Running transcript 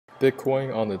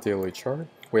Bitcoin on the daily chart,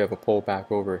 we have a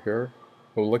pullback over here.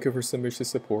 We're looking for some issue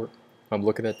support. I'm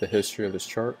looking at the history of this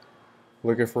chart,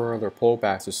 looking for other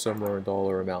pullbacks of similar in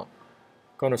dollar amount.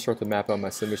 I'm going to start to map out my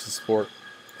issue support,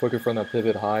 looking for that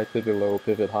pivot high, pivot low,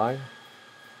 pivot high.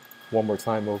 One more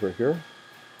time over here,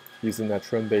 using that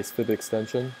trend-based fib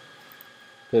extension.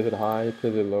 Pivot high,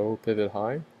 pivot low, pivot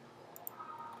high.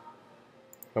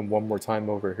 And one more time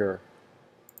over here.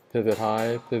 Pivot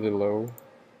high, pivot low,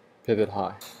 pivot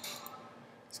high.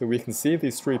 So we can see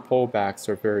these three pullbacks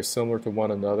are very similar to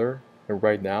one another, and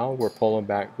right now we're pulling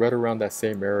back right around that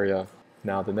same area.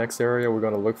 Now the next area we're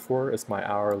going to look for is my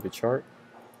hourly chart.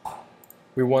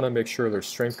 We want to make sure there's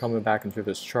strength coming back into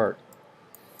this chart.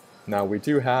 Now we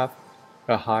do have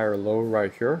a higher low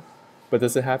right here, but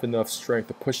does it have enough strength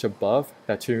to push above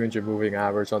that 200 moving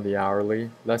average on the hourly?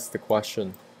 That's the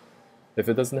question. If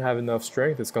it doesn't have enough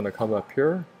strength, it's going to come up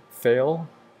here, fail.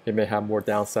 It may have more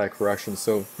downside correction,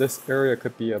 so this area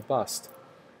could be a bust.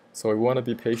 So we want to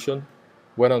be patient,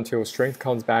 wait until strength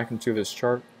comes back into this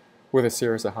chart with a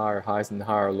series of higher highs and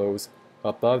higher lows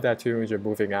above that 200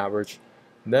 moving average.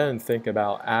 Then think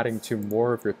about adding to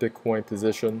more of your Bitcoin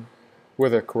position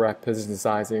with a correct position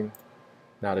sizing.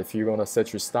 Now if you're going to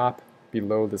set your stop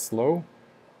below this low,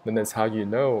 then that's how you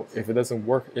know if it doesn't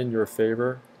work in your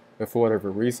favor, if for whatever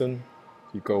reason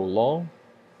you go long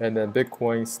and then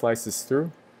Bitcoin slices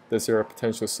through this area of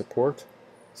potential support,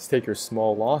 just take your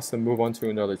small loss and move on to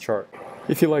another chart.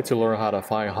 If you'd like to learn how to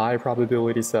find high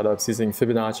probability setups using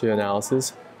Fibonacci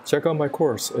analysis, check out my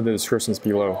course in the descriptions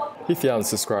below. If you haven't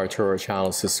subscribed to our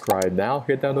channel, subscribe now,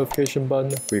 hit that notification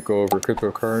button. We go over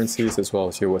cryptocurrencies as well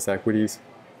as US equities.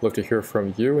 Love to hear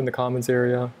from you in the comments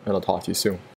area, and I'll talk to you soon.